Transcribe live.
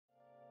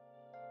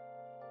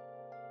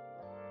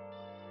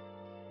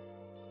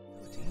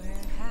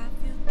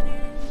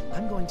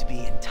I'm going to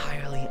be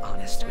entirely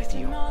honest with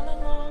you.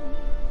 I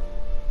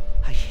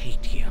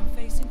hate you.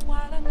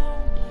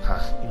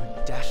 Huh.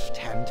 Your deft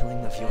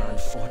handling of your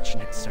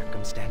unfortunate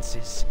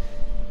circumstances.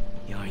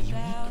 Your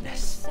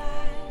uniqueness.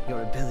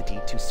 Your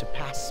ability to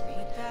surpass me.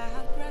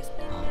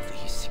 All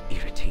these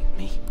irritate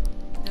me.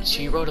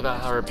 She wrote about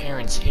how her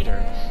parents hid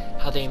her,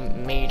 how they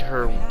made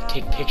her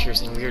take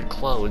pictures in weird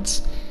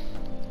clothes.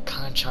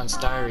 Kanchan's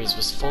diaries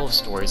was full of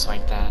stories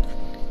like that.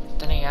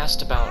 Then I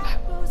asked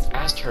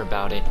her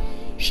about it.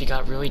 She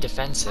got really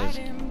defensive.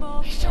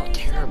 I felt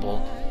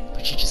terrible,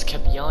 but she just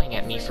kept yelling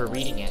at me for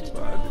reading it.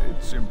 But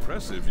it's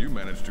impressive you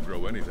managed to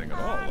grow anything at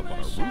all up on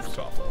a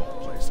rooftop of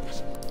all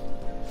places.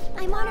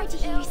 I'm honored to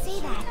hear you say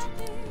that.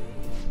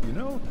 You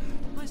know,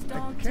 I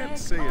can't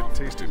say it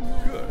tasted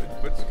good,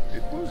 but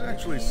it was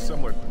actually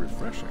somewhat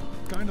refreshing.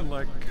 Kind of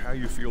like how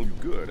you feel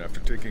good after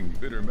taking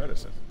bitter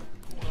medicine.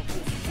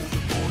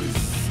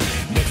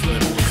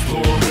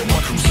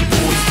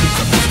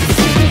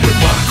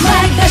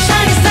 Like the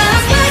shiny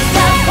stars, like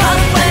that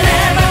pulse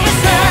whenever we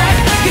start.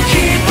 You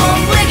keep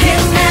on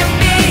blinking at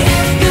me.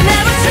 You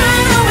never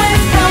turn away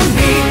from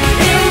me.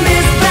 In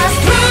this fast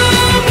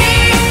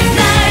gloomy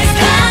night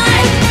sky,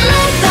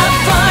 light the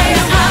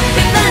fire up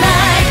in the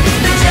night.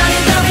 The journey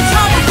that we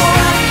talk for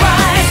our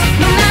prize.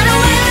 No matter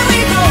where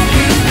we go,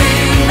 we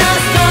bring the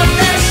stuff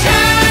that's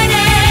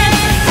shining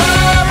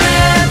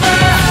forever.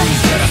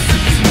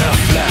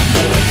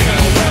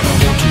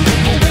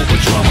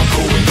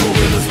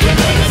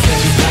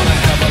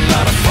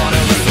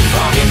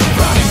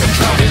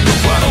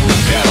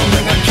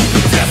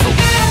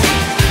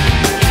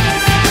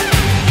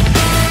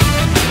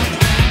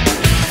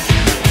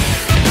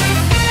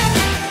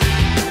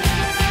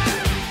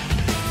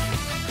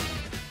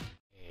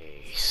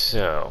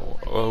 So,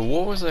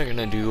 what was I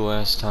gonna do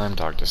last time?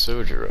 Talk to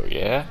Sojiro,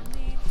 yeah?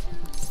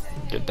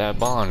 Get that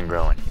bond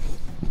growing.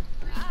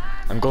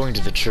 I'm going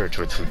to the church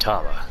with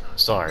Futaba.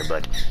 Sorry,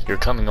 but you're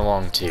coming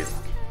along too.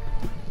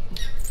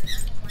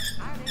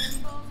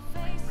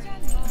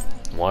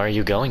 Why are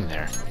you going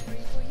there?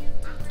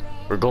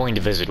 We're going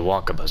to visit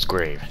Wakaba's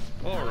grave.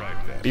 Alright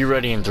then. Be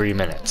ready in 3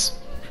 minutes.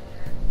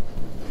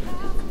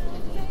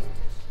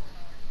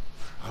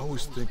 I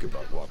always think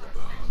about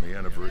Wakaba on the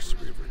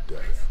anniversary of her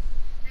death.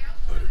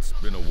 But it's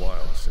been a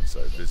while since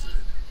I visited.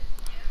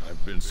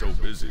 I've been so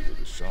busy with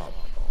the shop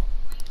and all.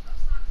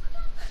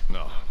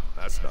 No,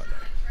 that's not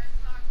it.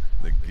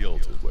 The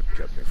guilt is what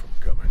kept me from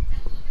coming.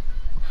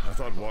 I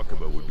thought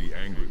Wakaba would be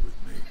angry with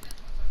me.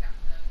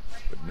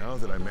 But now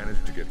that I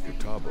managed to get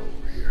Futaba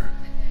over here,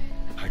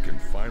 I can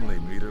finally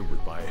meet her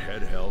with my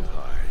head held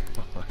high.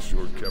 I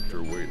sure kept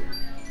her waiting.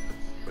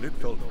 But it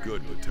felt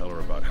good to tell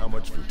her about how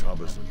much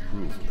Futaba's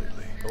improved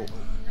lately. Oh,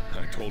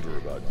 I told her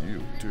about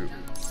you, too.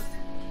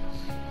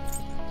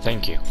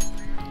 Thank you.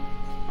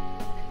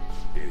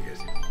 Idiot.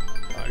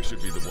 I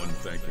should be the one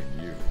thanking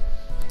you.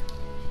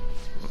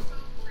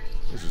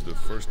 This is the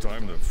first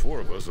time the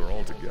four of us are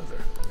all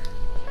together.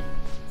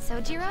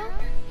 Sojiro,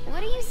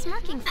 what are you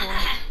smirking for?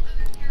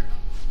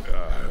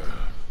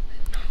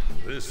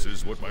 This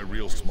is what my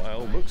real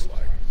smile looks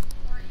like.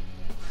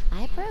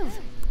 I approve.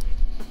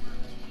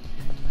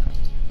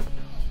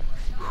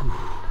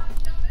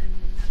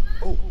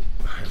 Oh,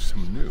 I have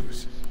some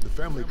news. The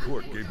family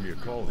court gave me a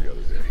call the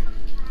other day.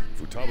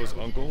 Futaba's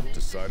uncle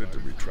decided to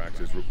retract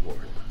his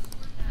report.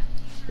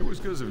 It was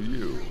because of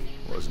you,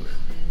 wasn't it?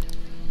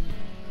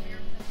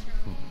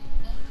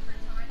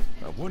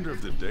 I wonder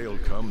if the day'll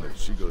come that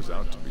she goes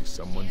out to be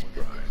someone's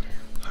bride.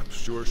 I'm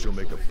sure she'll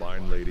make a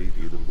fine lady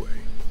either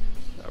way.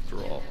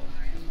 After all,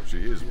 she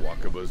is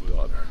Wakaba's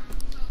daughter.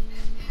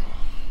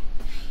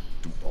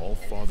 Do all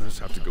fathers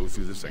have to go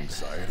through this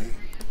anxiety?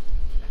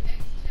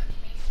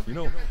 You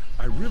know,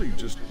 I really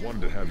just wanted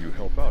to have you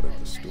help out at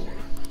the store.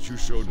 You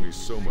showed me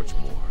so much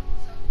more.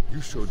 You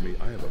showed me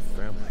I have a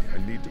family I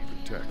need to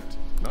protect.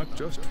 Not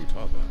just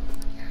Futaba,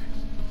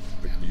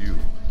 but you,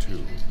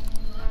 too.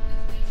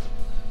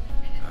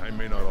 I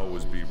may not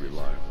always be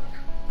reliable,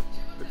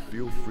 but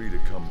feel free to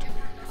come to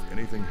me if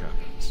anything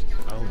happens.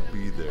 I'll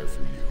be there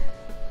for you,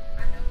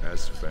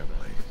 as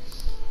family.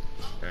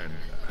 And,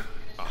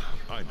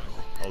 I know,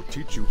 I'll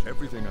teach you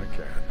everything I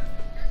can.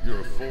 You're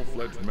a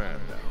full-fledged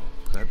man now.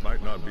 That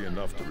might not be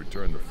enough to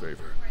return the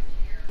favor,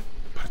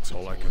 but it's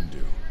all I can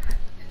do.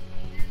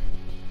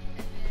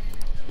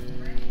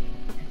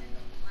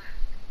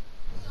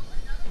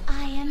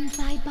 I am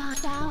thy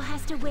boss. Thou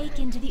hast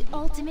awakened to the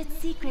ultimate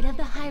secret of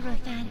the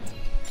Hierophant.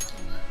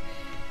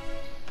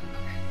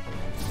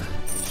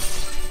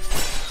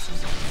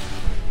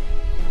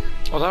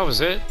 Oh, that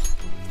was it?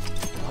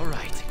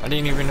 Alright. I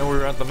didn't even know we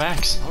were at the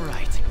max.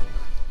 Alright.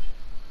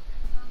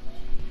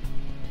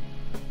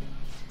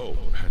 Oh,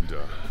 and,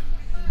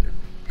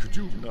 could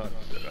you not,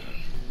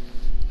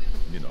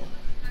 you know,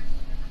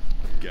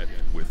 get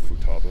with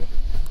Futaba?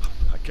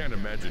 I can't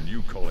imagine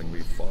you calling me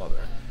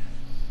father.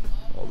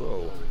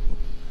 Although,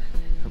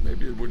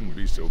 maybe it wouldn't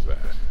be so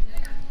bad.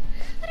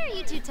 What are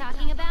you two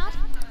talking about?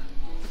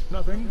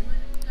 Nothing?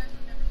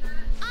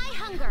 I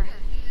hunger.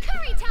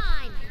 Curry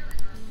time!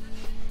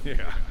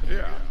 Yeah.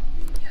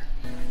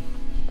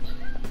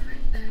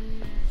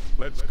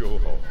 go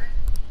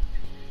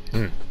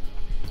home.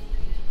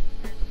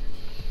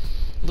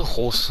 The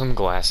wholesome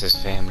glasses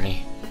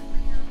family.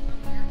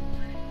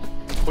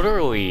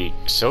 Literally,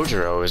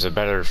 Sojiro is a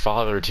better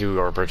father to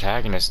our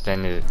protagonist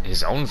than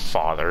his own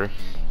father,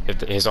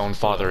 if his own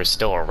father is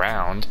still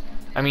around.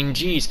 I mean,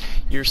 geez,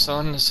 your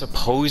son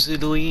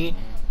supposedly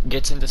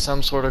gets into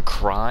some sort of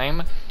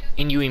crime,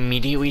 and you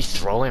immediately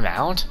throw him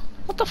out?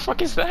 What the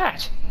fuck is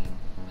that?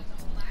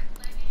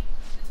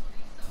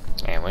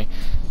 Anyway,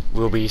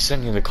 we'll be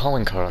sending the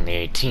calling card on the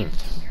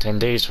 18th, 10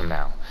 days from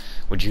now.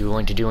 Would you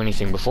like to do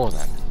anything before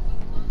then?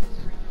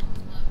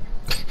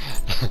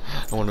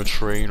 I want to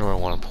train or I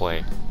want to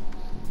play?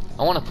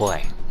 I want to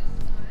play.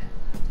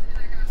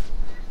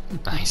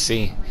 I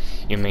see.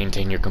 You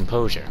maintain your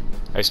composure.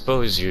 I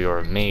suppose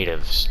you're made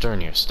of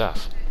sterner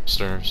stuff.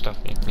 Sterner stuff?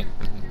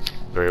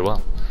 Very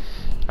well.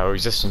 Our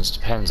existence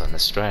depends on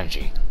this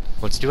strategy.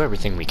 Let's do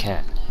everything we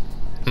can.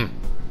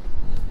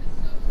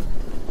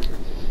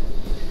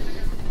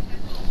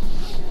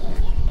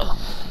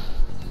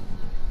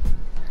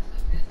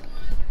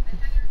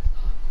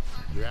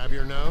 You have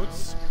your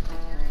notes?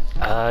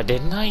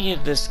 Didn't I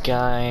give this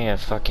guy a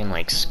fucking,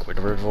 like,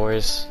 Squidward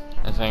voice,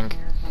 I think?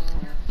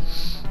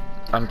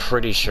 I'm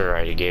pretty sure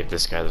I gave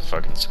this guy the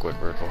fucking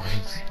Squidward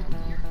voice.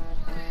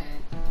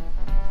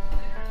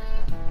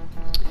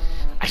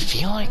 I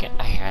feel like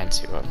I had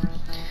to.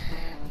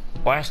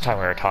 Last time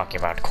we were talking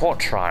about court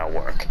trial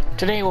work.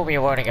 Today we'll be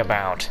learning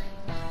about...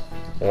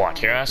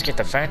 What, you're asking if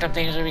the Phantom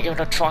Thieves will be given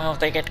a trial if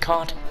they get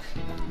caught?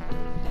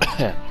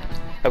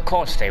 Of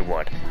course they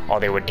would. All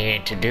they would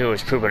need to do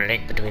is prove a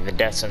link between the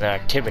deaths and their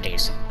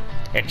activities.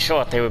 In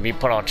short, they would be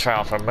put on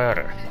trial for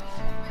murder.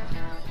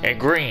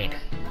 Agreed.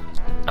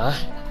 Huh?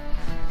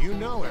 You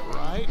know it,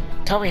 right?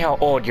 Tell me how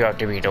old you have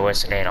to be to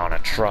listen in on a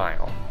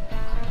trial.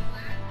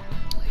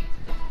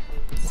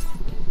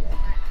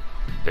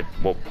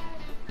 Well,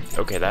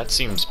 okay, that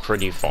seems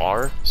pretty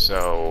far,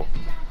 so...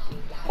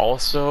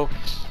 Also,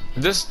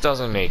 this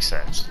doesn't make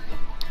sense.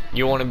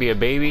 You want to be a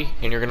baby,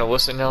 and you're going to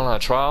listen in on a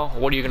trial?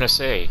 What are you going to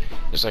say?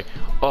 It's like,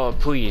 oh,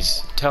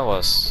 please, tell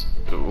us,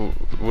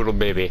 little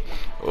baby,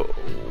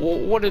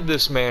 what did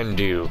this man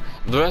do?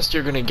 The rest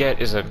you're going to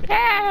get is a,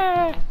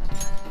 ah!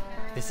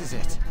 This is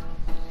it.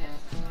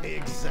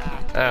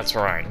 Exactly. That's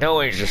right,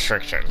 no age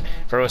restriction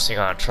for listening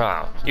on a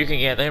trial. You can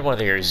get in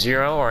whether you're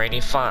 0 or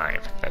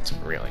 85. That's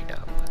really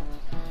dumb.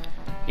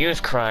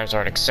 Youth crimes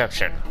are an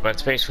exception, but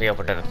it's basically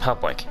open to the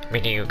public,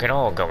 meaning you can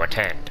all go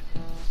attend.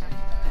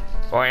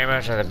 Well, I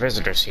imagine the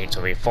visitor seats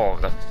will be full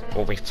of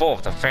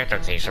the Phantom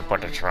Thieves are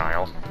put to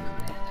trial.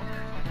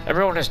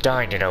 Everyone is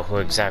dying to know who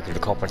exactly the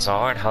culprits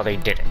are and how they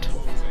did it.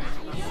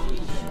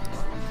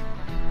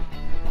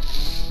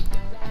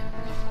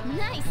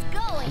 Nice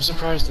going. I'm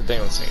surprised that they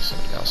don't say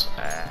something else.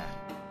 Hey,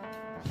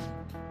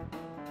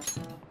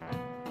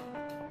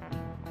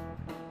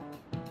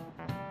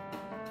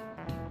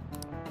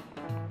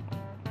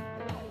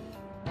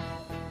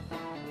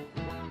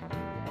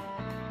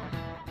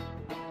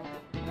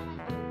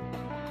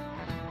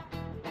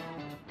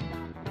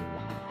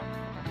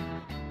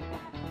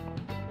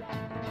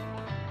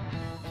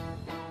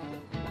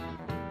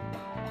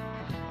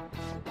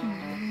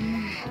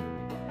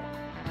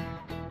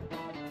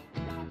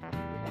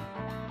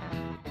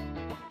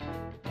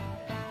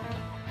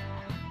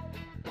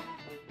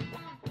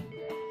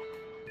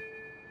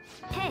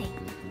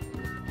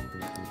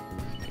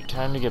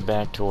 Time to get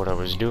back to what I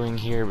was doing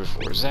here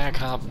before Zach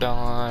hopped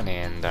on,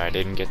 and I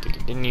didn't get to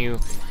continue.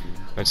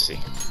 Let's see.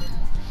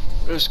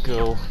 Let's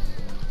go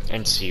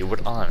and see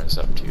what Anna's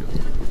up to.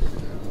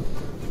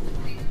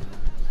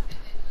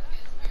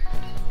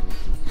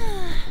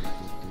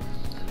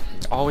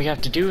 All we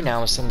have to do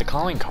now is send the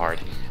calling card.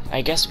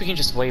 I guess we can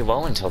just lay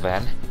low until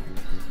then.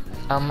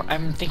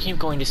 I'm thinking of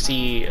going to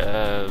see,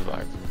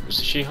 was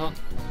it Shiho?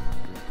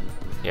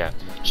 Yeah,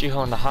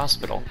 Shiho in the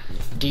hospital.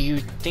 Do you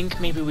think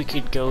maybe we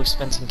could go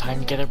spend some time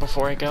together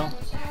before I go?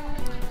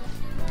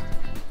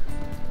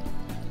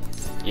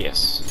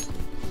 Yes.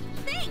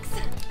 thanks.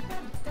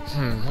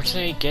 What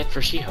should I get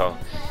for Shiho?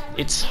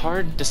 It's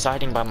hard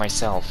deciding by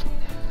myself.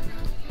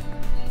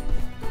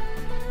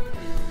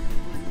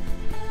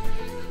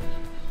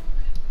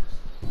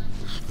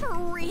 For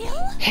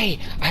real? Hey,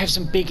 I have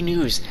some big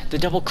news. The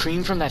double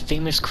cream from that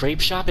famous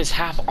crepe shop is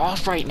half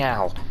off right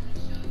now.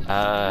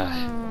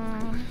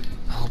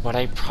 Oh, but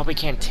I probably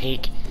can't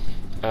take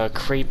a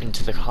crepe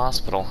into the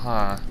hospital,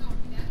 huh?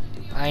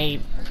 I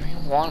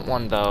want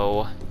one,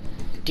 though.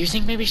 Do you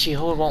think maybe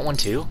Shiho would want one,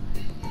 too?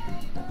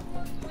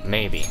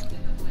 Maybe.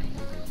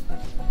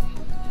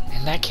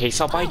 In that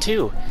case, I'll buy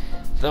two.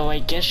 Though I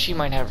guess she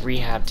might have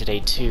rehab today,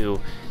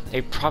 too.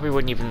 They probably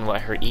wouldn't even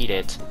let her eat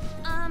it.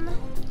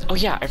 Oh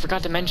yeah, I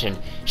forgot to mention,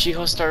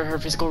 Shiho started her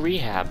physical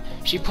rehab.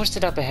 She pushed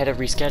it up ahead of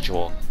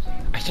reschedule.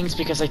 I think it's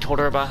because I told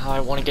her about how I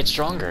want to get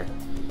stronger.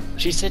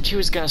 She said she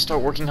was gonna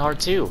start working hard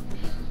too.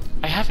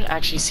 I haven't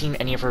actually seen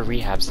any of her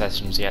rehab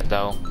sessions yet,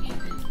 though.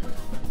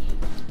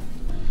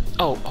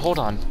 Oh, hold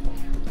on.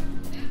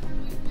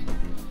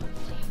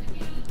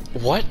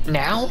 What?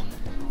 Now?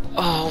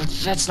 Oh,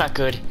 that's not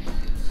good.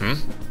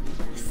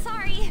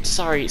 Sorry.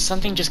 sorry,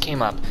 something just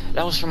came up.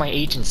 That was from my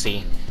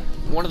agency.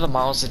 One of the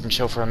models didn't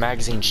show for a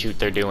magazine shoot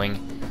they're doing.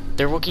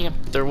 They're looking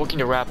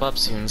to wrap up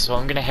soon, so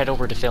I'm gonna head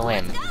over to fill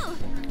in. Go!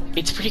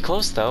 It's pretty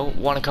close though.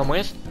 Wanna come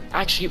with?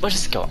 Actually, let's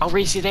just go. I'll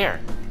race you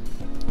there.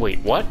 Wait,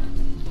 what?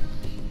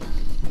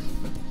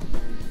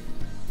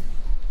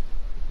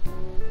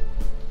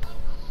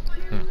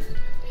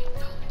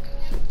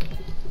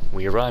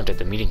 We arrived at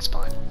the meeting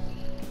spot.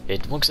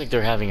 It looks like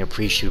they're having a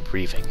pre-shoot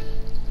briefing.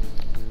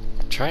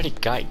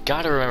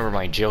 Gotta remember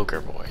my Joker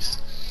voice.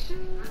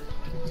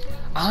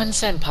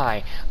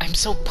 Senpai, I'm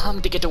so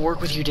pumped to get to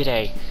work with you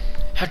today.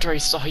 After I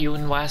saw you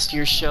in last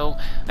year's show,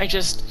 I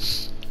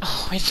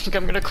think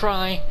I'm gonna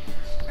cry.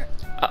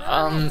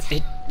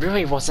 It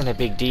really wasn't a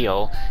big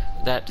deal.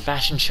 That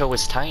fashion show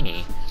was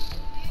tiny.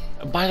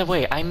 By the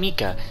way, I'm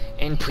Mika,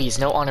 and please,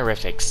 no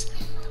honorifics.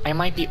 I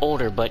might be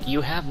older, but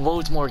you have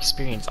loads more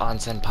experience,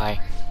 Senpai.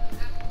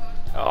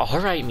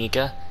 Alright,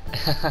 Mika.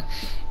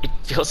 It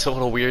feels a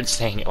little weird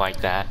saying it like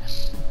that.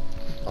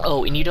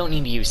 Oh, and you don't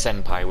need to use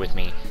senpai with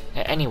me.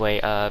 Anyway,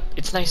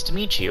 it's nice to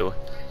meet you.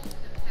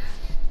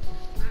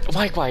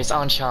 Likewise,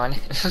 Anshan.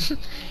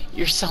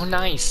 You're so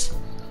nice.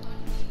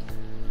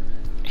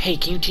 Hey,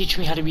 can you teach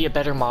me how to be a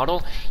better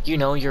model? You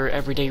know, your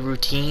everyday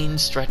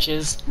routines,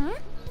 stretches.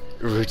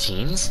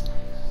 Routines?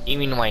 You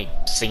mean like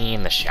singing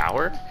in the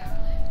shower?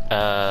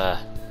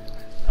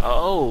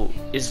 Oh,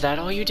 is that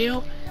all you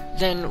do?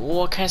 Then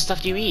what kind of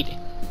stuff do you eat?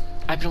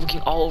 I've been looking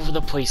all over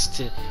the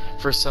place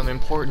for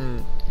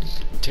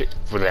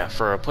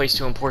a place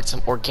to import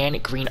some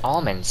organic green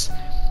almonds.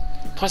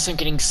 Plus, I'm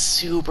getting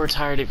super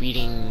tired of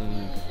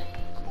eating.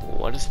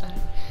 What is that?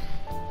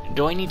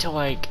 Do I need to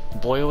like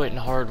boil it in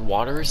hard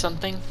water or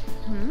something?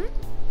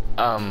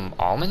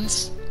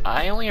 Almonds?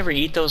 I only ever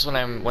eat those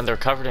when they're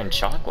covered in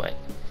chocolate.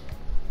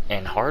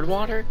 And hard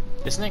water?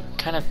 Isn't it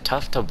kind of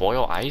tough to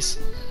boil ice?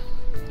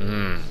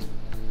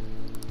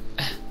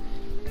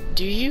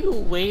 Do you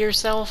weigh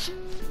yourself?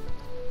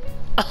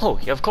 Oh,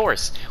 of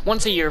course.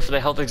 Once a year for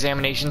the health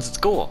examinations at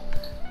school.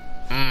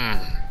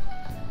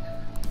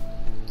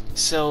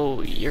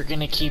 So, you're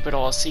gonna keep it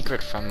all a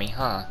secret from me,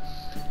 huh?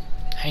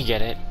 I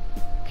get it.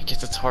 I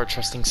guess it's hard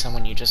trusting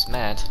someone you just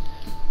met.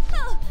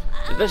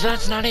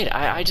 That's not it.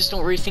 I just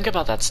don't really think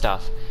about that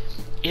stuff.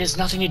 It has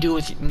nothing to do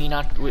with me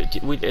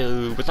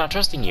with not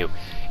trusting you.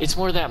 It's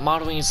more that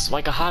modeling is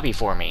like a hobby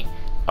for me.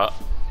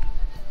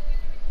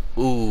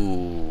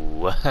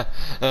 Ooh.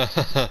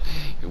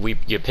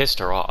 You pissed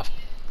her off.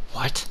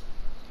 What?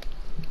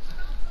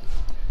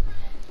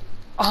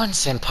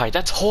 Senpai,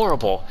 that's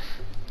horrible.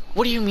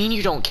 What do you mean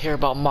you don't care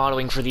about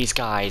modeling for these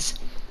guys?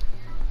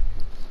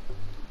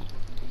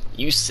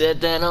 You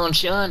said that,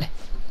 Anshan?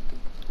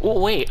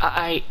 Wait,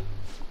 I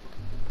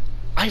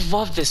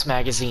love this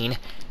magazine.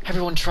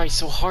 Everyone tries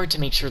so hard to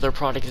make sure their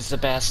product is the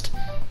best.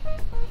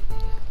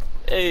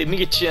 Hey,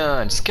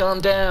 Mika-chan, just calm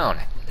down.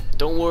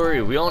 Don't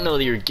worry, we all know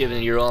that you're giving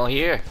it your all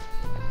here.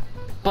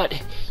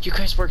 But you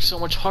guys work so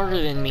much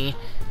harder than me,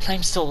 and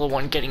I'm still the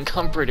one getting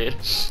comforted.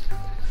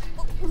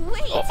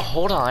 Wait! Oh,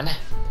 hold on.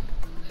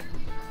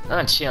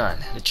 Chan,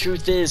 the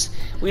truth is,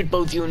 we'd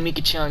both you and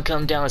Mika-chan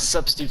come down as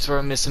substitutes for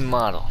a missing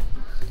model.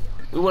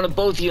 We wanted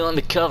both of you on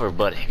the cover,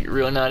 but you're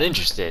really not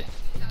interested.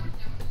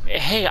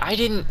 Hey, I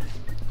didn't...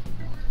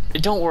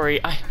 Don't worry,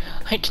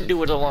 I can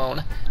do it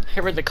alone. I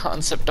read the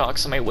concept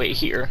docs on my way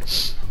here.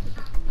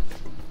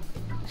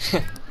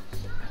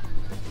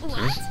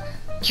 What?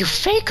 You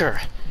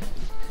faker!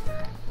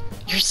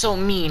 You're so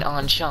mean,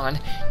 Anshan.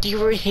 Do you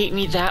really hate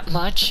me that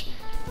much?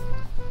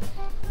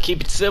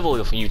 Keep it civil,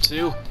 you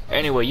two.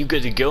 Anyway, you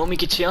good to go,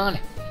 Mika-chan?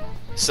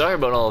 Sorry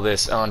about all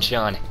this,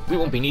 Anshan. We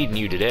won't be needing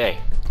you today.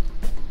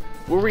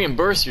 We'll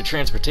reimburse your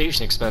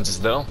transportation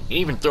expenses, though, and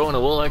even throw in a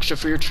little extra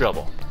for your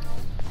trouble.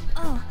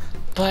 Oh.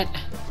 But...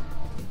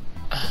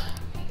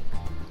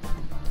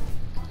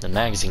 The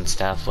magazine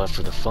staff left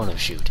for the photo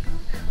shoot.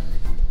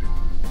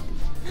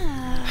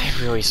 I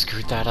really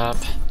screwed that up.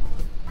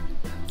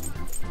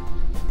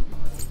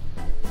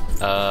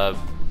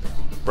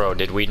 Bro,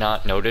 did we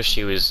not notice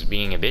she was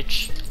being a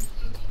bitch?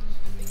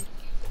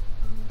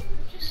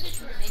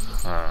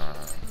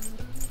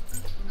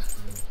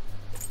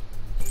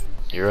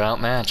 You're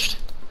outmatched.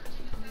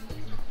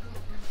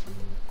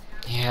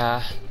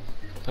 Yeah,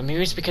 but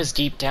maybe it's because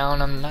deep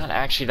down I'm not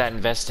actually that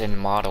invested in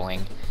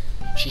modeling.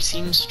 She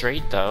seems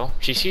straight though.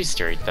 She's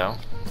straight though.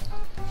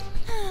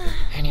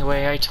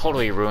 Anyway, I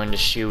totally ruined the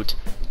shoot.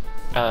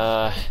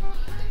 But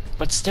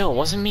still,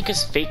 wasn't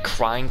Mika's fake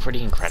crying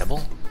pretty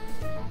incredible?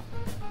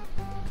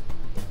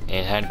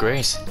 It had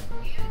grace.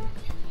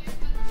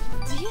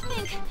 Do you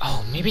think...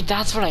 Oh, maybe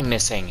that's what I'm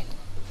missing.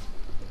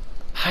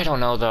 I don't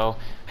know though.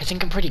 I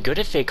think I'm pretty good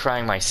at fake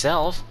crying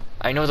myself.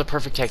 I know the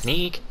perfect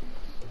technique.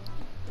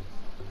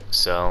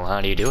 So,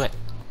 how do you do it?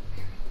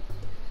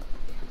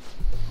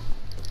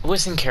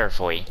 Listen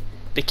carefully.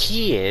 The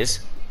key is,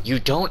 you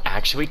don't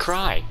actually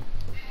cry.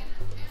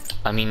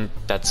 I mean,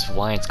 that's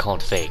why it's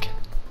called fake.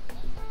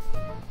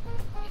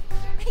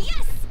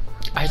 Yes!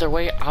 Either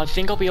way, I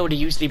think I'll be able to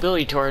use the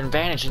ability to our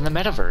advantage in the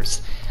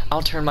metaverse.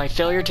 I'll turn my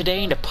failure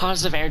today into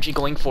positive energy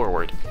going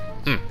forward.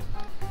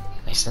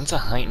 I sense a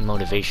heightened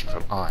motivation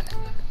from On.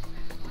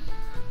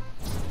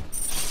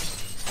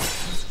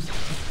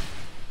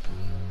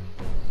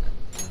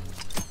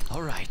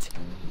 Alright.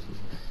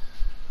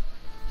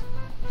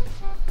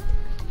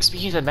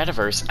 Speaking of the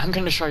metaverse, I'm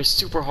gonna try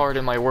super hard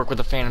in my work with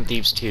the Phantom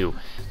Thieves too.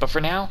 But for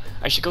now,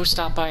 I should go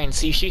stop by and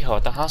see Shiho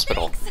at the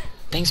hospital.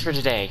 Thanks for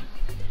today.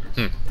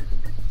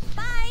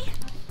 Bye.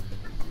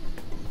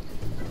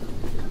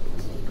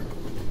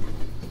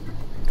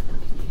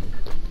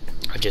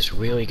 I just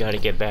really gotta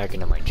get back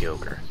into my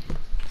Joker.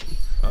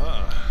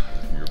 Ah,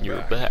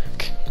 You're back.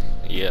 back.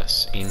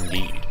 Yes,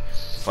 indeed.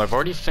 Well, I've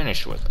already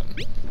finished with him.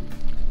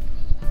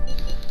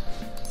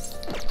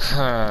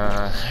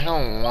 I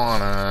don't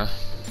wanna...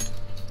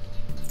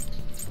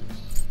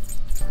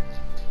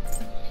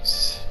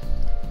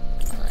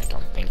 I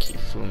don't think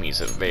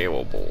Hifumi's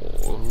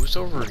available. Who's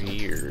over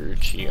here?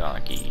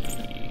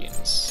 Chiaki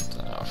and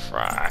stuff.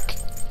 Frack.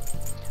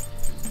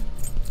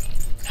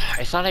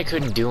 I thought I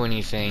couldn't do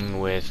anything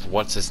with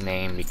what's his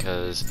name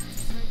because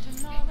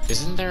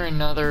isn't there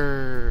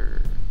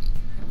another?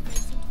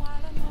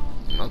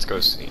 Let's go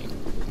see.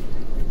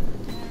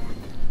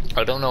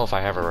 I don't know if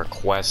I have a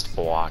request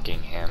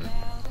blocking him.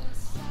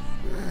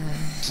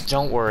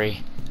 Don't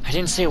worry. I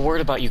didn't say a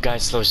word about you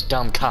guys to those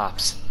dumb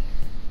cops.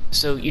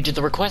 So you did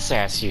the request I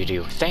asked you to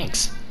do.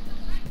 Thanks.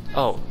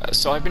 Oh,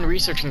 so I've been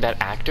researching that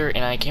actor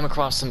and I came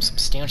across some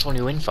substantial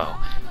new info.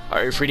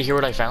 Are you free to hear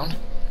what I found?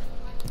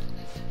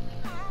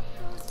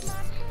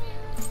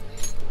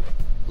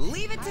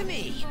 Leave it to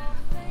me.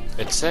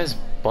 It says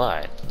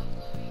but.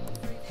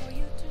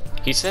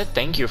 He said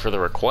thank you for the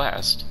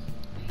request.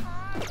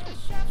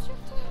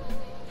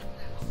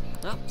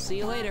 Well, see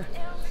you later.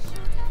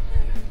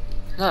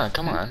 Huh,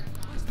 come on.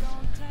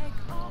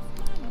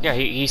 Yeah,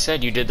 he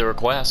said you did the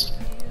request.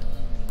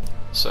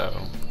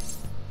 So,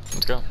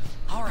 let's go.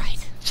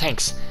 Alright.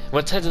 Thanks.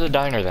 Let's head to the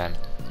diner then.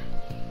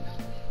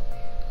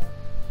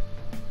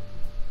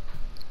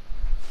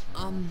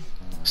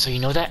 So you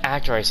know that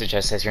actor I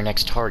suggest as your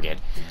next target?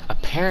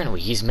 Apparently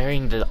he's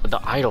marrying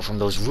the idol from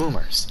those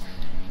rumors.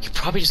 He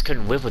probably just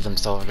couldn't live with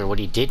himself after what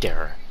he did to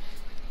her.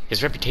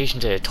 His reputation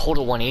did a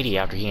total 180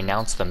 after he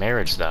announced the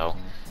marriage, though.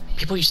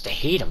 People used to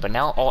hate him, but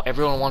now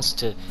everyone wants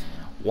to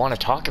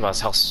talk about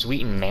is how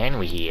sweet and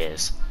manly he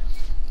is.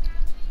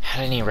 At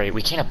any rate,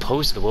 we can't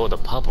oppose the will of the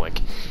public.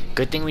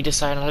 Good thing we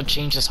decided how to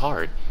change his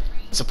heart.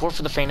 Support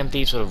for the Phantom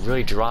Thieves would have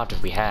really dropped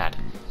if we had.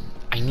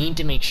 I need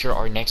to make sure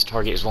our next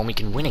target is one we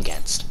can win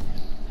against.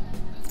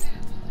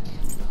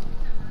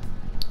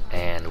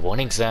 And when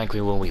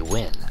exactly will we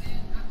win?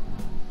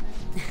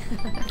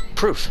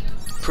 Proof.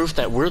 Proof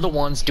that we're the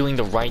ones doing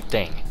the right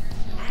thing.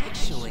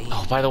 Actually...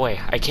 Oh, by the way,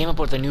 I came up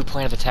with a new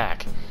plan of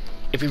attack.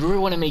 If we really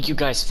want to make you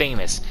guys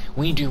famous,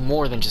 we need to do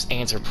more than just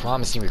answer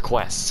promising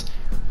requests.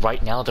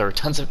 Right now, there are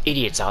tons of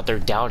idiots out there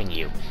doubting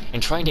you,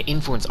 and trying to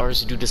influence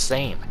others to do the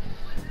same.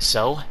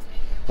 So,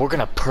 we're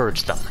gonna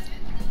purge them.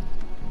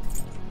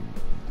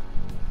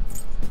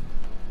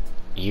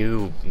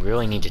 You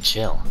really need to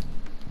chill.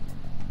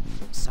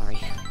 Sorry.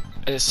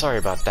 Sorry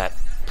about that.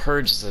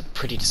 Purge is a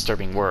pretty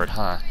disturbing word,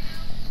 huh?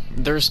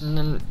 There's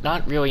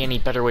not really any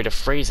better way to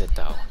phrase it,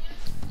 though.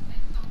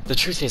 The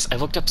truth is, I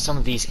looked up some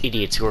of these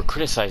idiots who are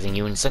criticizing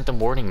you and sent them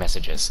warning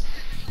messages.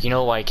 You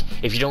know, like,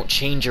 if you don't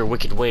change your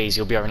wicked ways,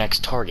 you'll be our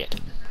next target.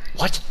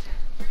 What?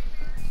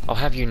 I'll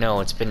have you know,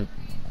 it's been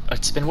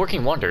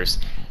working wonders.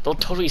 They'll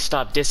totally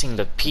stop dissing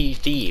the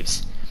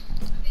thieves.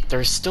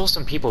 There's still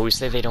some people who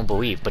say they don't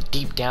believe, but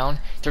deep down,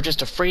 they're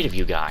just afraid of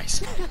you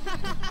guys.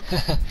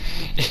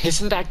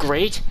 Isn't that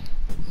great?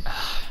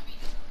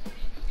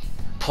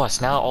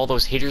 Plus, now all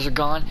those haters are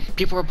gone,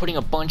 people are putting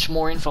a bunch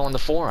more info on the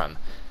forum.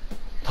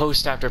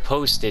 Post after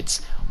post,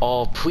 it's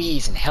all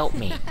please and help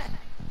me.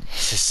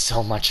 This is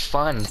so much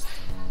fun.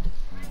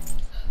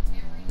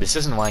 This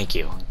isn't like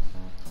you.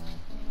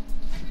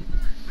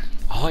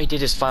 All I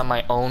did is find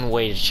my own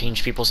way to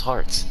change people's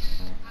hearts.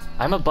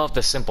 I'm above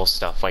the simple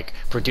stuff like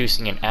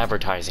producing and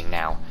advertising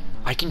now.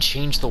 I can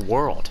change the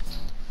world.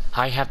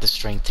 I have the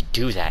strength to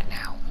do that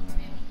now.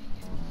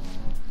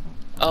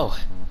 Oh.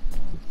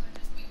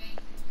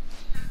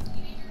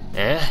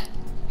 Eh?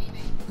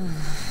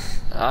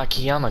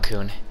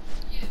 Akiyama-kun.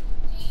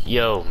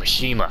 Yo,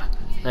 Mishima.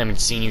 I haven't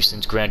seen you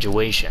since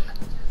graduation.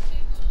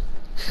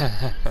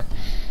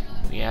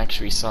 We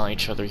actually saw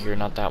each other here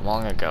not that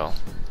long ago.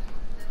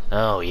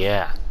 Oh,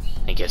 yeah.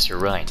 I guess you're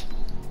right.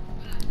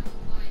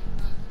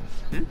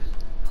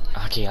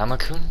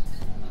 Akiyama-kun?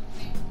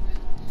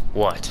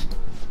 What?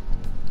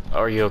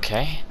 Are you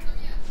okay?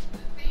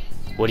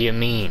 What do you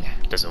mean?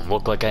 Does it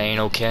look like I ain't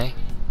okay?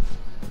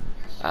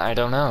 I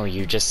don't know,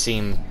 you just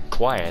seem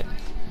quiet.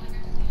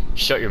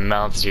 Shut your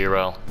mouth,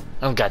 Zero.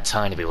 I don't got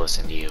time to be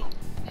listening to you.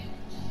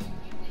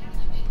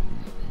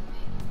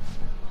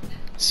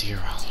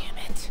 Zero. Damn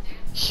it.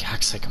 He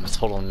acts like I'm a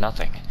total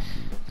nothing,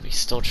 but he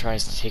still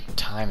tries to take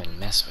time and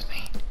mess with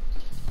me.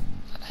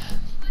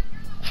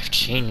 I've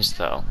changed,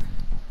 though.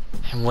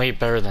 I'm way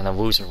better than a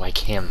loser like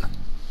him.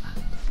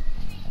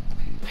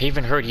 I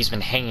even heard he's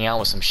been hanging out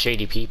with some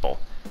shady people.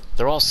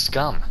 They're all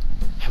scum.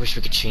 I wish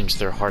we could change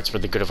their hearts for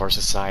the good of our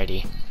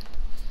society.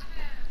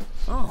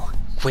 Oh,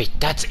 Wait,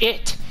 that's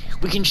it!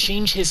 We can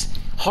change his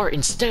heart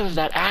instead of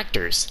that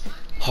actor's.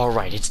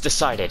 Alright, it's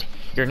decided.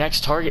 Your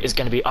next target is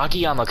gonna be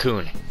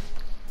Akiyama-kun.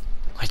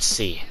 Let's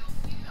see.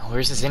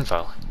 Where's his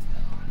info?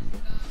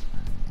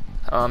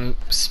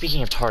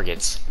 Speaking of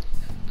targets.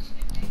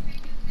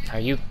 Are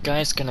you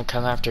guys gonna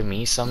come after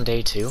me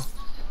someday too?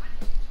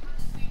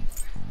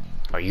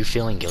 Are you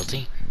feeling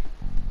guilty?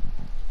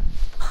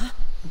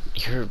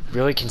 You're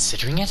really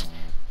considering it?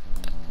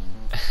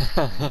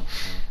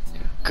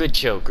 Good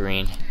joke,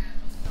 Green.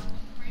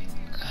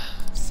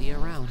 see you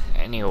around.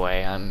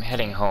 Anyway, I'm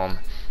heading home.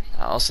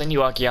 I'll send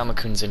you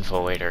Akiyama-kun's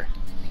info later.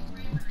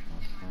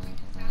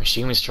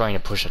 Mishima's trying to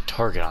push a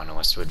target onto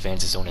us to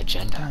advance his own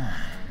agenda.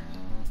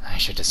 I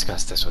should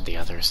discuss this with the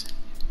others.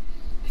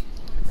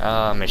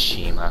 Ah,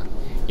 Mishima.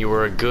 You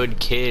were a good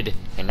kid,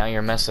 and now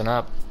you're messing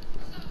up.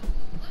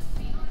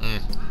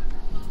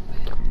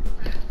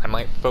 I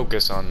might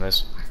focus on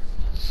this.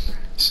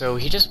 So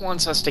he just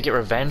wants us to get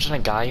revenge on a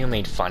guy who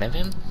made fun of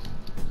him?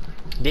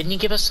 Didn't he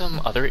give us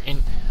some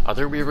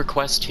other weird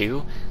requests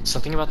too?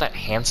 Something about that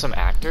handsome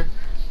actor?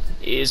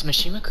 Is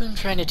Mishima-kun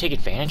trying to take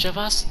advantage of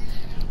us?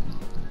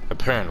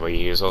 Apparently,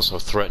 he has also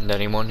threatened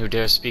anyone who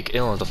dares speak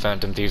ill of the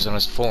Phantom Thieves on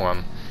his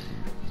forum.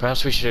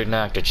 Perhaps we should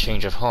enact a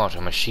change of heart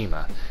on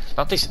Mishima,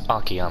 not this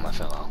Akiyama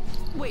fellow.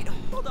 Wait,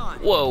 hold on.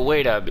 Whoa,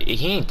 wait up,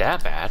 he ain't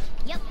that bad.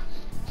 Yep.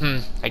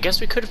 I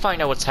guess we could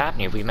find out what's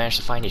happening if we manage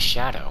to find his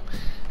shadow.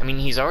 I mean,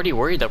 he's already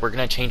worried that we're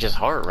gonna change his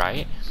heart,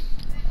 right?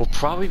 We'll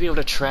probably be able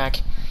to track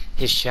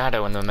his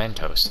shadow and the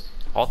mementos.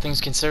 All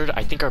things considered,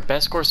 I think our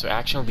best course of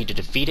action will be to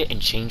defeat it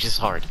and change his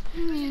heart.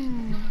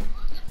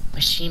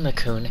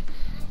 Mishima-kun,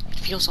 it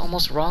feels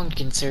almost wrong to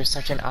consider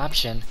such an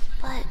option.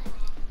 But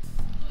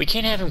We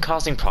can't have him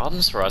causing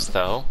problems for us,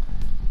 though.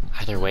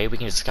 Either way, we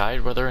can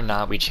decide whether or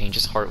not we change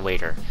his heart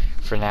later.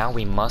 For now,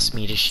 we must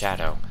meet his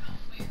shadow.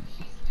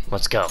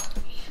 Let's go.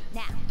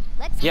 now,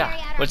 let's carry out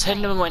Yeah, our let's head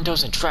into plan.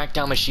 Mementos and track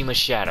down Mishima's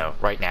shadow.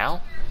 Right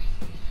now?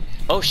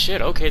 Oh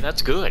shit, okay,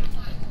 that's good.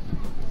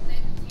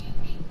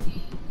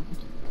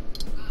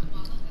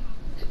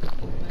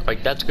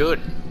 Like, that's good.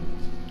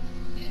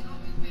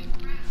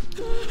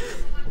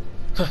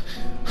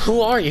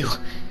 Who are you?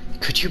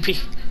 Could you be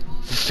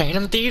the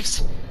Phantom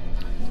Thieves?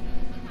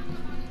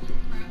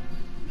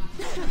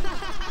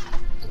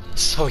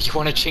 So you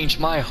want to change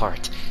my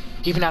heart,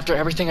 even after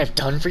everything I've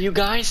done for you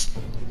guys?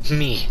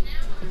 Me,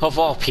 of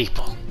all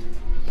people.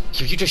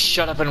 If you just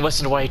shut up and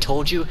listen to what I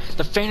told you,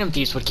 the Phantom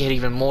Thieves would get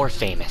even more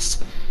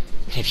famous.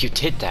 And if you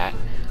did that,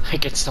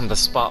 I'd get some of the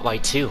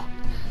spotlight too.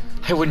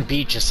 I wouldn't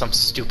be just some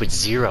stupid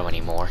zero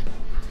anymore.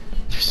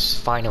 There's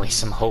finally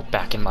some hope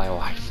back in my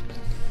life.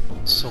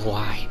 So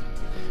why?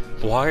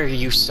 Why are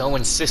you so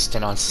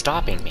insistent on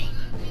stopping me?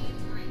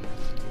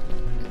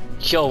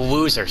 Yo,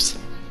 losers,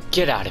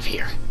 get out of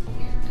here.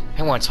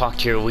 I want to talk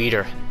to your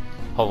leader,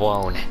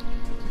 alone.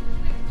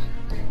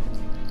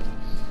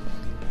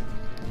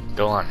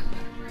 Go on.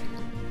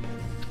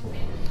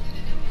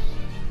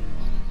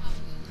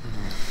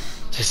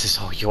 This is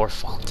all your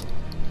fault.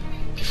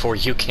 Before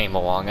you came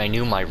along, I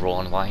knew my role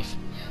in life.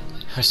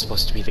 I was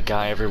supposed to be the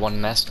guy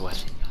everyone messed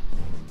with.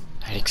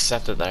 I'd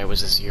accepted that I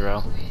was a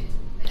zero,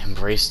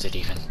 embraced it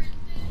even.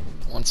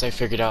 Once I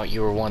figured out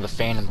you were one of the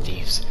Phantom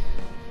Thieves,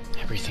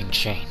 everything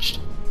changed.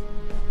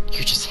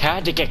 You just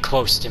had to get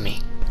close to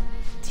me.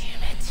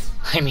 Damn it.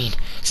 I mean,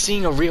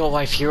 seeing a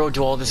real-life hero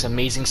do all this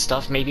amazing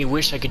stuff made me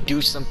wish I could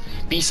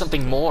be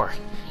something more.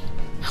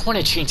 I want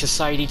to change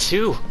society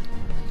too.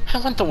 I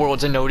want the world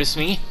to notice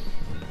me.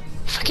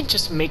 If I can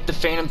just make the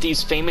Phantom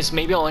Thieves famous,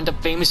 maybe I'll end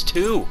up famous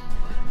too.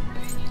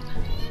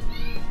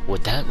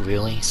 Would that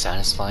really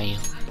satisfy you?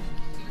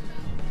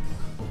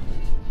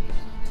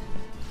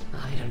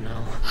 I don't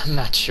know. I'm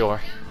not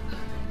sure.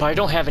 But I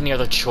don't have any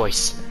other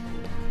choice.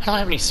 I don't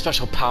have any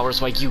special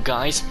powers like you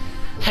guys.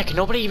 Heck,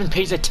 nobody even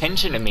pays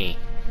attention to me.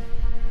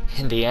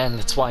 In the end,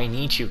 that's why I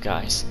need you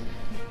guys.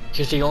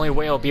 You're the only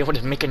way I'll be able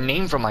to make a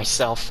name for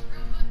myself.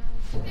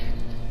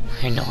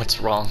 I know it's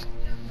wrong.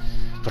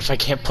 But if I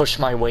can't push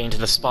my way into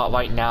the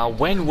spotlight now,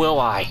 when will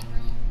I?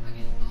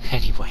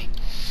 Anyway,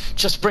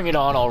 just bring it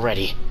on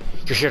already.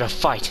 You're here to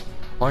fight,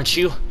 aren't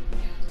you?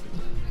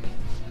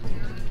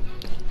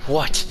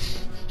 What?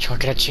 You're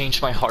gonna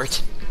change my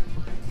heart?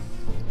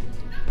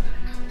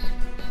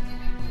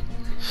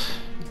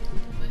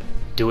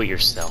 Do it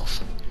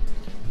yourself.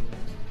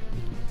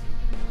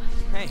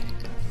 Hey,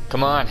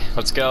 Come on,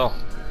 let's go.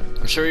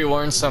 I'm sure you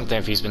learned something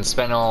if he's been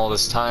spending all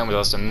this time with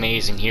us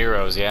amazing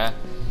heroes, yeah?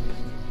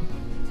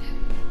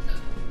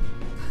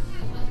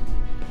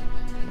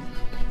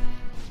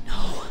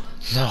 no.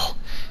 No.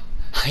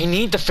 I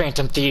need the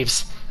Phantom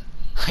Thieves.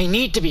 I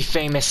need to be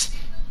famous.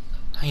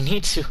 I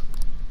need to.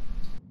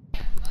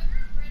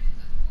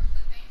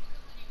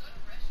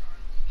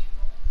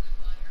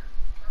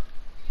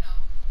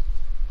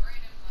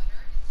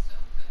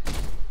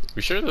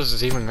 You sure this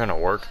is even gonna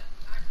work?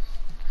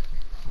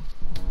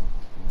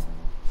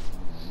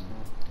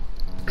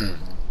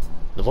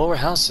 The lower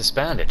house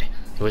disbanded.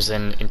 It was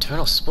an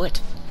internal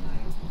split.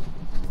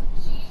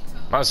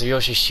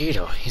 Masayoshi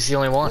Shido, he's the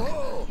only one.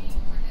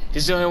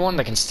 He's the only one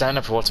that can stand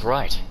up for what's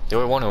right. The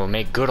only one who will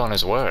make good on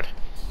his word.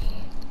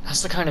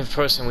 That's the kind of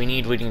person we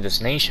need leading this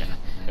nation,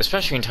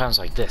 especially in times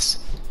like this.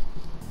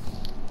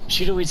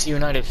 Shido leads the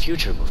United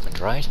Future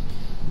movement, right?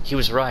 He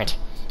was right.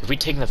 If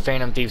we'd taken the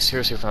Phantom Thieves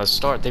seriously from the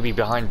start, they'd be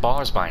behind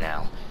bars by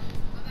now.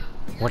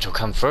 Which will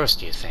come first,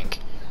 do you think?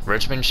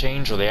 Regiment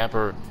change or the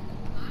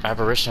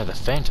apparition of the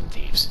Phantom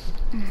Thieves?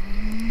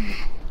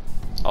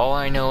 All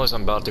I know is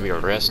I'm about to be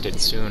arrested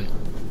soon.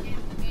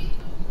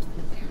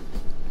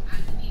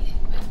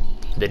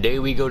 The day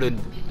we go to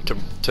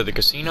the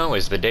casino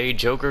is the day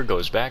Joker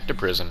goes back to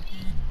prison.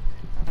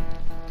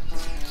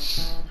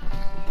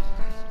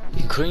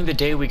 Including the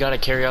day we gotta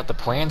carry out the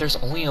plan, there's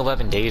only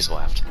 11 days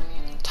left.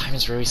 Time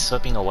is really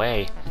slipping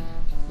away.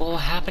 What will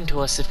happen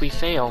to us if we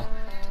fail?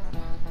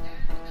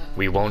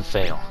 We won't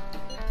fail.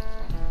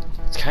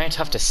 It's kinda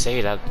tough to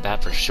say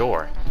that for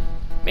sure.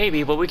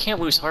 Maybe, but we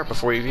can't lose heart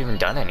before we've even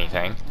done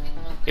anything.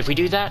 If we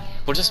do that,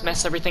 we'll just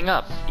mess everything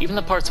up, even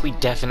the parts we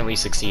definitely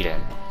succeed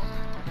in.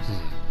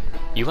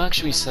 You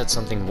actually said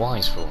something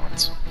wise for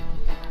once.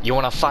 You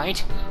wanna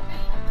fight?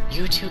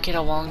 You two get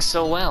along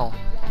so well.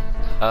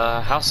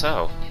 How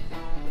so?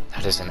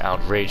 That is an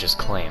outrageous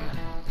claim.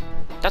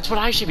 That's what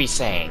I should be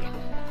saying!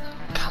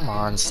 Come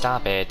on,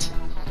 stop it.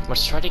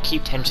 Let's try to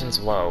keep tensions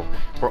low.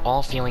 We're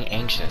all feeling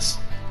anxious.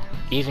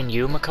 Even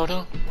you,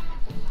 Makoto?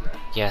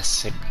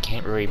 Yes, it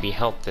can't really be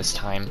helped this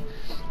time.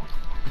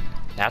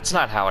 That's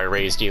not how I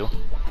raised you.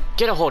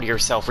 Get a hold of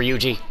yourself,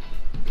 Ryuji.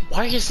 Why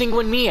are you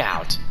singling me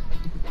out?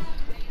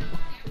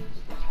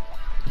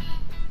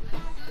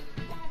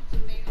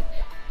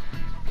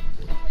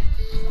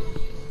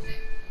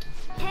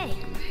 Hey,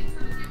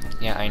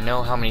 Yeah, I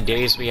know how many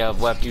days we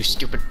have left, you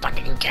stupid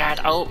fucking cat.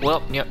 Oh,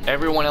 well, yep,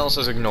 everyone else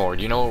is ignored.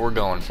 You know what we're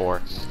going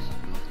for.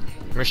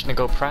 Permission to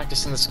go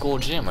practice in the school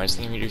gym. I just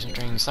think we do some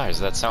training inside. Does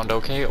that sound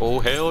okay? Oh,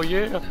 hell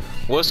yeah.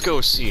 Let's go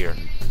see her.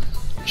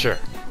 Sure.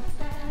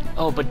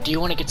 Oh, but do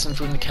you want to get some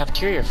food in the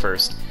cafeteria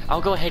first?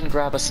 I'll go ahead and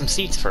grab us some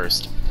seats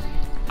first.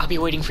 I'll be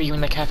waiting for you in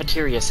the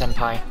cafeteria,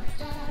 Senpai.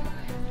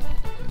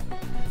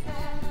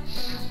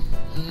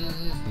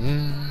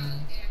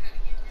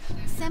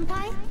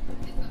 Senpai?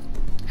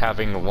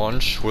 Having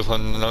lunch with a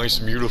nice,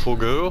 beautiful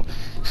girl?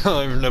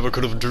 I never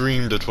could have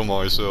dreamed it for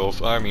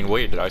myself. I mean,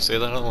 wait, did I say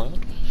that out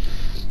loud?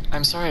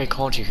 I'm sorry I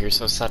called you here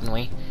so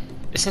suddenly.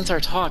 Since our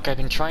talk, I've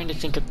been trying to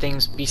think of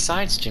things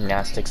besides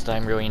gymnastics that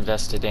I'm really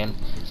invested in.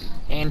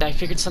 And I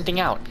figured something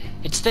out.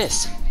 It's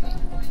this.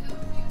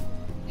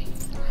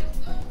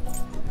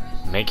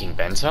 Making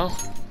bento?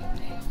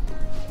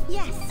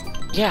 Yes.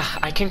 Yeah,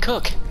 I can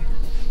cook.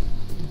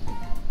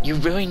 You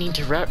really need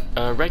to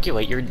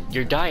regulate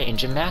your diet in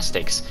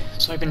gymnastics,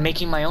 so I've been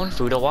making my own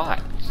food a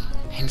lot.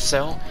 And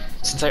so,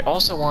 since I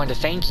also wanted to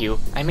thank you,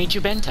 I made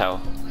you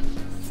bento.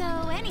 So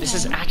anyway... This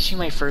is actually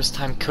my first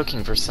time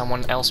cooking for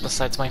someone else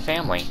besides my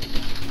family.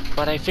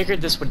 But I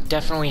figured this would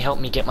definitely help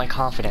me get my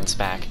confidence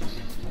back.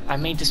 I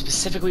made this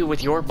specifically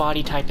with your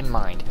body type in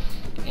mind.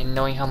 And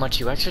knowing how much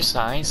you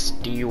exercise,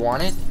 do you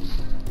want it?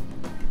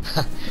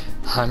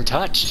 I'm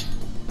touched.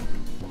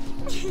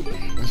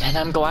 And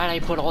I'm glad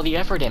I put all the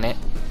effort in it.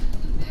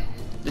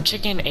 The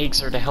chicken and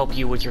eggs are to help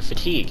you with your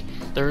fatigue.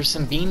 There are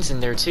some beans in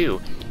there too,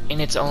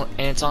 and it's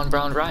on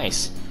brown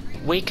rice.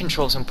 Weight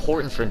control is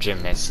important for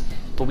gymnasts,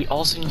 but we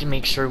also need to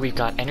make sure we've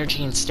got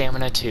energy and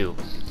stamina too.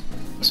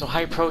 So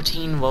high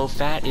protein, low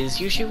fat is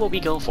usually what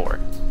we go for.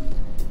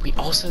 We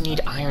also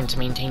need iron to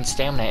maintain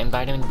stamina and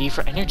vitamin B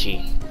for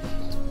energy.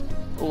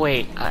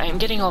 Wait, I'm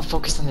getting all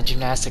focused on the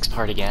gymnastics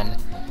part again.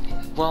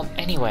 Well,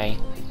 anyway.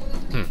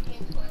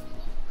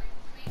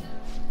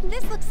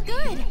 This looks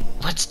good.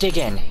 Let's dig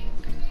in.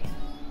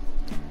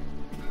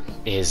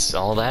 Is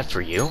all that for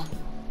you?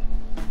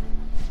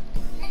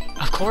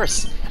 Of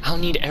course! I'll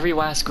need every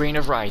last grain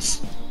of rice.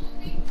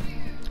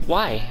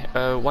 Why?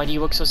 Why do you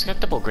look so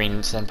skeptical,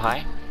 Green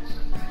Senpai?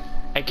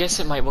 I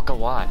guess it might look a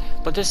lot,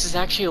 but this is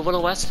actually a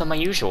little less than my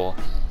usual.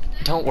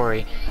 Don't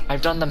worry,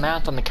 I've done the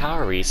math on the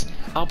calories.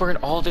 I'll burn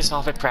all this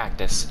off at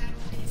practice.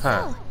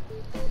 Huh.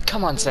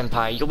 Come on,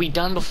 Senpai, you'll be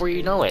done before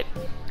you know it.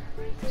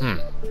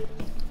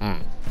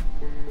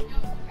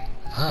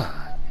 Huh.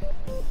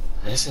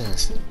 This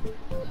is...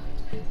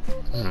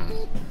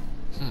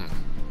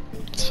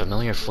 It's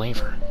familiar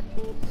flavor,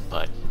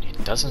 but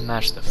it doesn't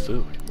match the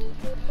food.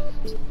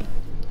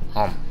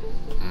 I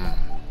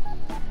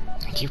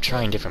keep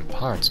trying different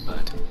parts,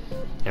 but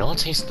it all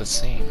tastes the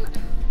same.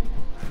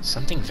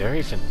 Something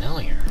very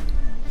familiar.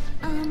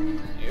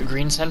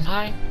 Green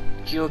Senpai?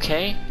 You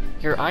okay?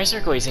 Your eyes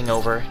are glazing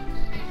over.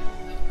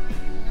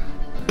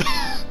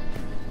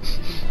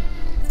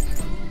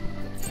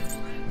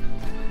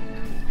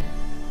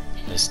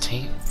 This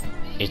taste...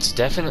 It's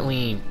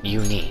definitely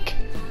unique.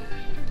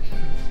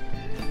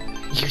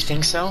 You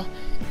think so?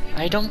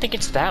 I don't think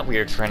it's that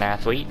weird for an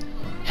athlete.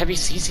 Heavy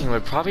seasoning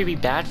would probably be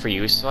bad for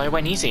you, so I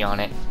went easy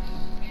on it.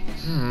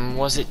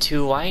 Was it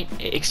too light?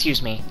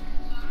 Excuse me.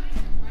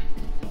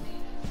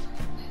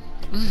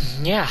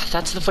 Yeah,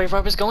 that's the flavor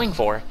I was going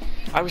for.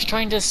 I was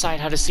trying to decide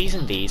how to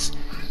season these,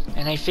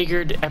 and I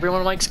figured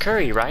everyone likes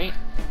curry, right?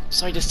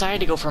 So I decided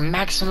to go for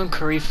maximum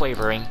curry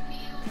flavoring.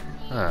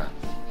 Huh.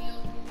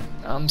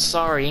 I'm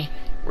sorry,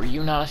 were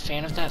you not a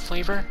fan of that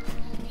flavor?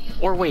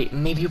 Or wait,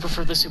 maybe you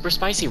prefer the super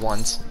spicy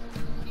ones?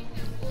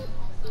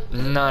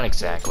 Not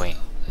exactly.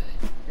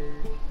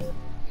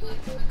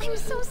 I'm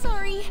so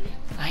sorry.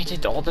 I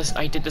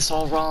did this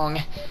all wrong.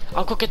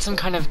 I'll go get some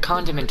kind of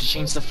condiment to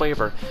change the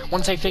flavor.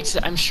 Once I fix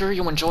it, I'm sure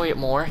you'll enjoy it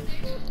more.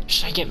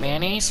 Should I get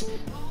mayonnaise?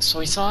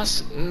 Soy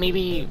sauce?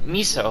 Maybe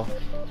miso?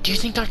 Do you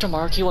think Dr.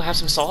 Maruki will have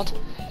some salt?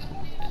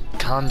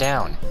 Calm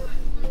down.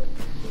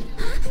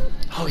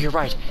 Oh, you're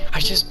right. I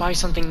should just buy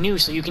something new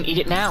so you can eat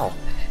it now.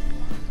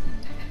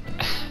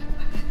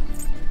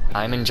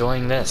 I'm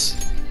enjoying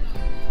this.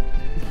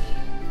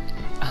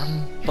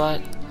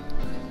 But...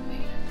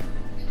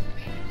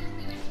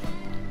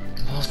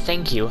 Well,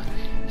 thank you.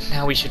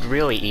 Now we should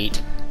really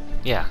eat.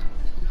 Yeah.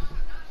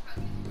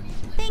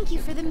 Thank you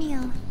for the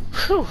meal.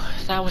 Whew,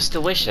 that was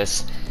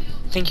delicious.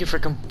 Thank you for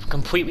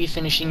completely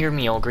finishing your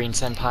meal, Green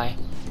Senpai.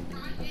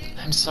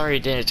 I'm sorry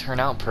it didn't turn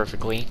out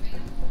perfectly.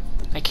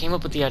 I came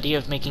up with the idea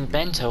of making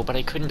bento, but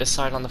I couldn't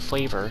decide on the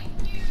flavor.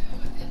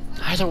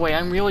 Either way,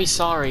 I'm really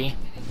sorry.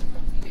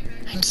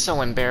 I'm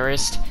so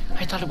embarrassed.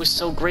 I thought it was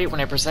so great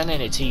when I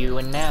presented it to you,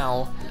 and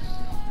now...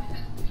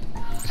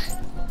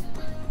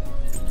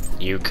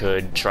 You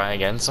could try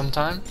again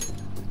sometime?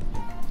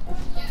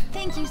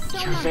 Thank you so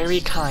much. You're very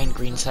kind,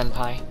 Green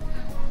Senpai.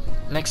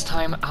 Next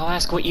time, I'll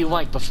ask what you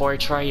like before I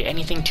try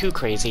anything too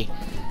crazy.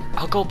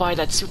 I'll go buy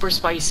that super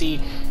spicy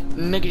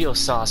Migrio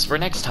sauce for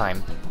next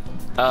time.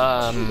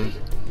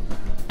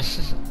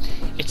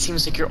 It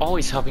seems like you're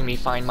always helping me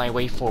find my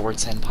way forward,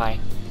 Senpai.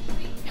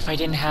 If I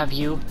didn't have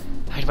you,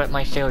 I'd let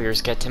my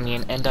failures get to me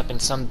and end up in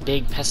some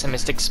big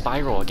pessimistic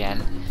spiral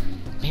again.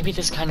 Maybe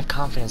this kind of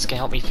confidence can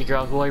help me figure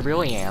out who I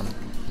really am.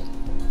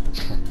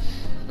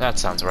 That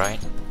sounds right.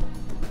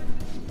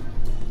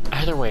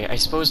 Either way, I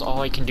suppose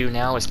all I can do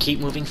now is keep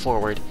moving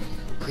forward.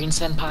 Green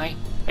Senpai,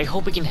 I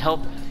hope we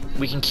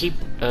can keep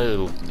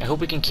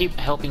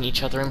helping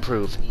each other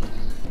improve.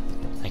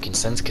 I can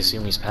sense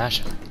Kasumi's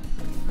passion.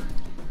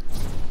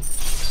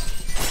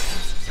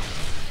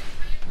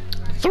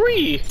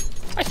 3!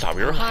 I thought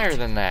we were higher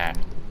than that.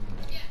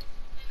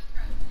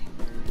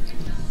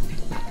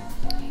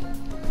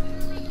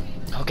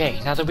 Okay,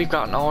 now that we've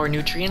gotten all our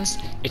nutrients,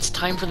 it's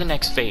time for the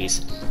next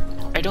phase.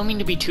 I don't mean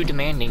to be too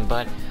demanding,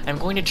 but I'm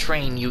going to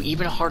train you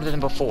even harder than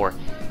before.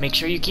 Make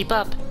sure you keep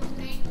up.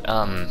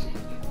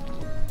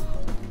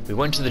 We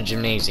went to the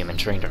gymnasium and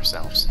trained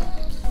ourselves.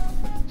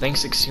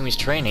 Thanks to Kasumi's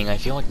training, I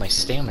feel like my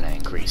stamina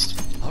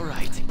increased.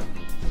 Alright.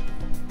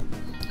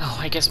 Oh,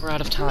 I guess we're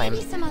out of time.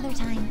 Maybe some other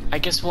time. I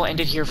guess we'll end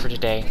it here for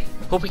today.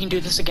 Hope we can do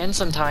this again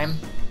sometime.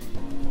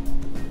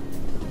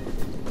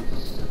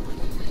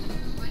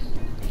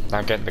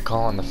 Not getting the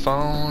call on the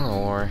phone,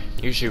 or...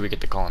 Usually we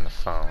get the call on the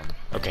phone.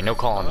 Okay, no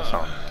call on the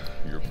phone.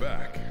 You're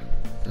back.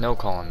 No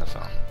call on the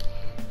phone.